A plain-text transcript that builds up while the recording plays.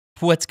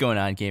What's going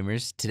on,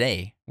 gamers?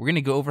 Today, we're going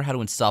to go over how to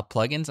install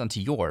plugins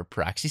onto your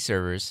Proxy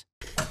servers.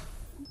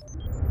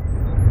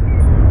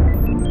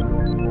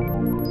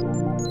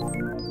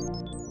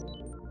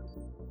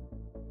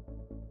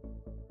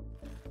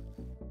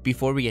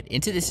 Before we get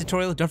into this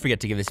tutorial, don't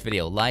forget to give this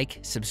video a like,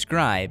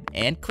 subscribe,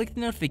 and click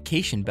the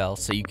notification bell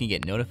so you can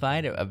get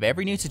notified of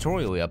every new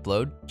tutorial we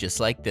upload, just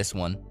like this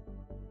one.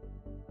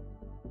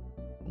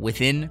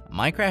 Within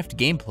Minecraft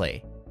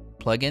gameplay,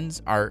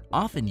 plugins are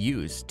often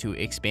used to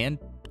expand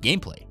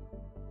gameplay.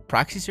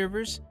 Proxy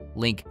servers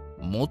link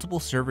multiple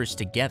servers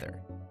together,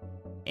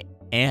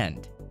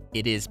 and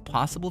it is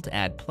possible to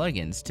add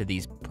plugins to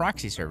these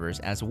proxy servers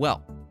as well,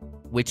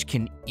 which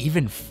can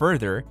even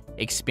further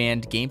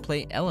expand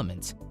gameplay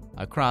elements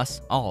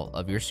across all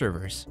of your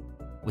servers.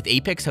 With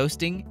Apex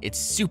hosting, it's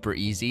super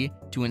easy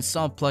to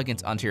install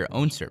plugins onto your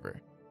own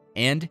server,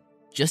 and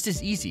just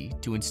as easy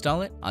to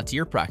install it onto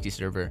your proxy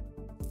server.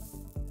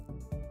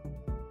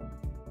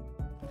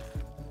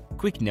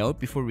 Quick note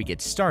before we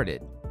get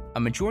started, a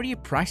majority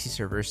of proxy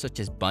servers such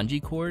as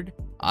Bungee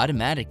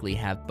automatically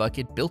have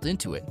Bucket built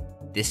into it.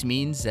 This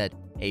means that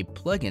a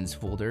plugins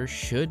folder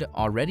should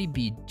already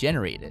be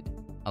generated,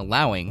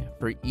 allowing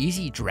for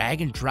easy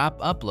drag and drop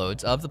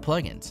uploads of the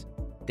plugins.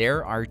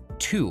 There are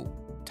two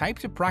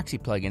types of proxy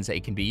plugins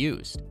that can be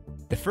used.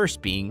 The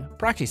first being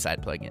proxy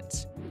side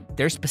plugins.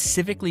 They're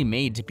specifically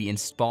made to be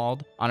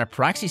installed on a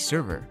proxy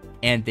server,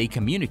 and they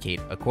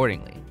communicate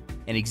accordingly.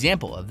 An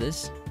example of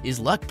this is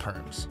Luck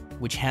Perms,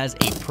 which has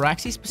a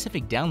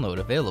proxy-specific download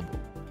available.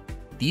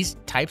 These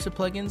types of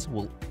plugins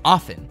will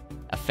often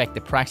affect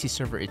the proxy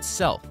server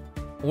itself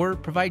or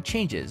provide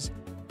changes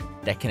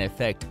that can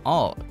affect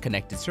all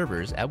connected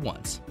servers at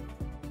once.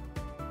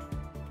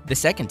 The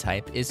second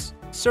type is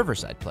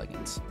server-side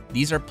plugins.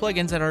 These are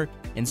plugins that are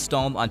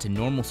installed onto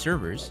normal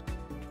servers,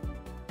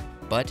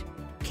 but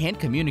can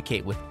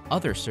communicate with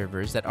other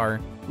servers that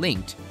are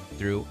linked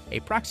through a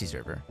proxy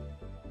server.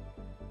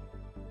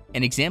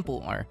 An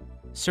example are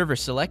server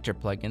selector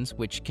plugins,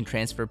 which can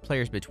transfer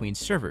players between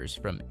servers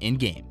from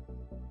in-game.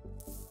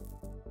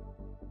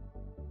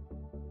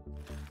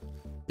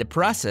 The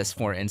process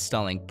for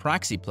installing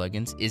proxy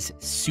plugins is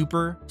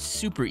super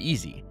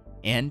easy,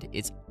 and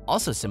it's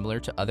also similar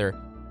to other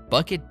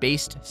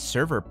bucket-based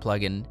server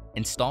plugin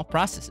install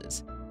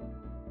processes.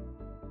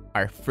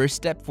 Our first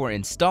step for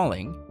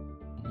installing,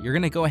 you're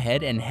going to go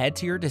ahead and head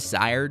to your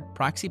desired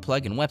proxy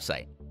plugin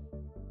website.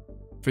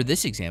 For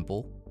this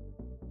example,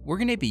 we're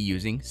going to be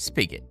using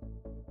Spigot.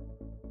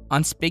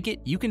 On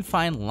Spigot, you can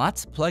find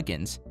lots of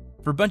plugins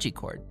for Bungee.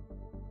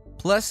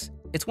 Plus,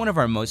 it's one of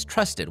our most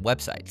trusted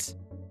websites.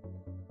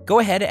 Go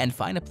ahead and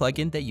find a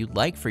plugin that you'd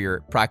like for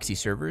your proxy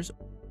servers.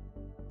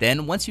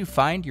 Then once you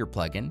find your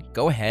plugin,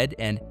 go ahead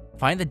and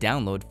find the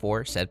download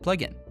for said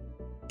plugin.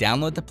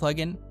 Download the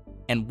plugin,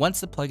 and once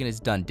the plugin is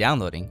done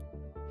downloading,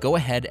 go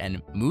ahead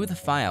and move the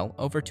file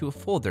over to a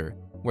folder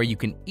where you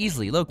can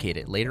easily locate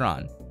it later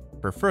on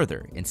for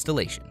further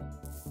installation.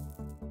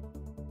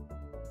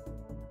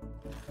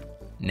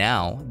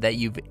 Now that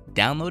you've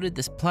downloaded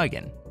this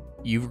plugin,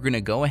 you're going to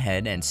go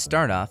ahead and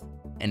start off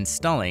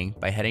installing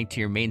by heading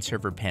to your main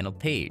server panel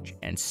page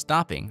and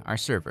stopping our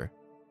server.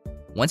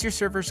 Once your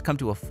servers come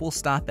to a full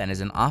stop and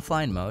is in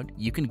offline mode,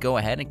 you can go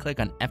ahead and click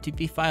on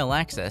FTP file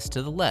access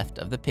to the left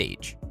of the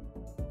page.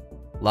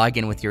 Log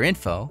in with your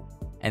info,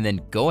 and then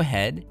go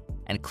ahead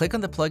and click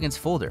on the plugins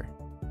folder.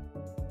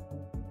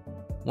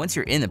 Once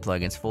you're in the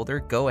plugins folder,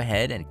 go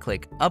ahead and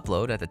click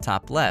upload at the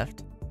top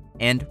left.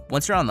 And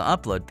once you're on the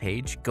upload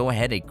page, go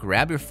ahead and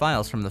grab your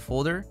files from the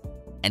folder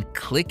and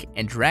click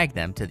and drag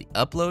them to the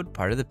upload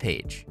part of the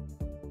page.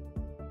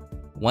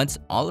 Once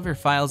all of your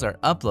files are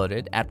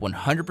uploaded at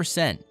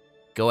 100%,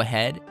 go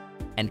ahead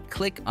and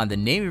click on the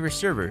name of your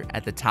server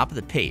at the top of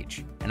the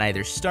page and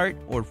either start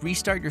or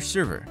restart your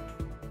server.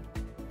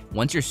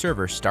 Once your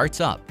server starts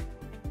up,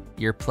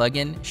 your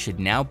plugin should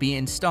now be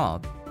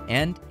installed,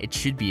 and it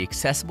should be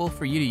accessible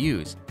for you to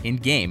use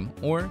in-game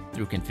or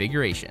through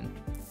configuration.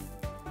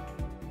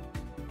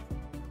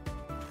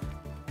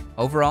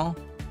 Overall,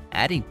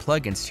 adding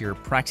plugins to your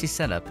proxy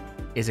setup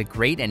is a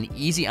great and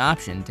easy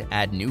option to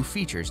add new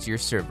features to your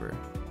server,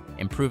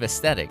 improve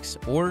aesthetics,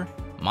 or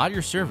mod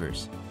your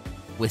servers.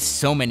 With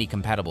so many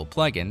compatible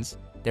plugins,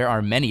 there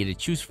are many to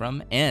choose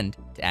from and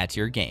to add to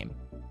your game.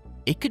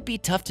 It could be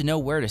tough to know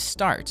where to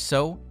start,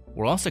 so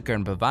we're also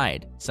going to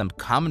provide some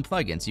common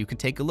plugins you can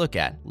take a look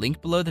at,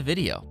 linked below the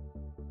video.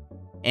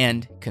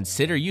 And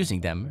consider using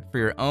them for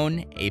your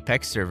own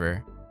Apex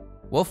server.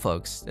 Well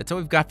folks, that's all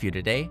we've got for you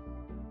today.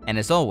 And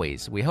as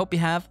always, we hope you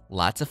have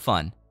lots of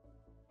fun.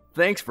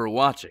 Thanks for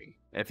watching.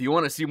 If you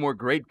want to see more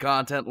great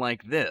content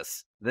like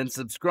this, then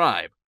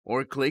subscribe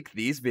or click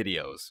these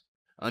videos.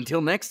 Until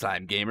next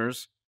time,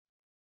 gamers.